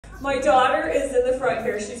My daughter is in the front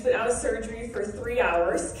here. She's been out of surgery for 3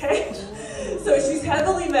 hours, okay? So she's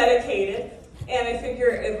heavily medicated, and I figure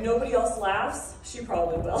if nobody else laughs, she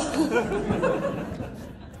probably will.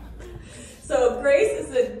 So Grace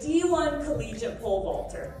is a D1 collegiate pole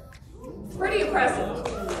vaulter. It's pretty impressive.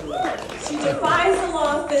 She defies the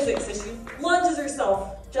law of physics as she lunges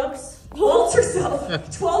herself, jumps, vaults herself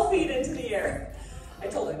 12 feet into the air. I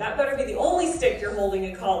told her, that better be the only stick you're holding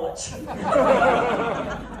in college.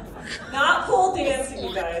 Not pole dancing,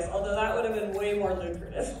 you guys, although that would have been way more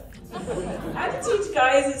lucrative. I had to teach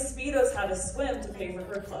guys in Speedos how to swim to pay for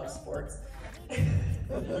her club sports.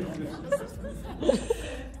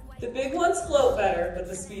 The big ones float better, but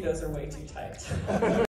the Speedos are way too tight.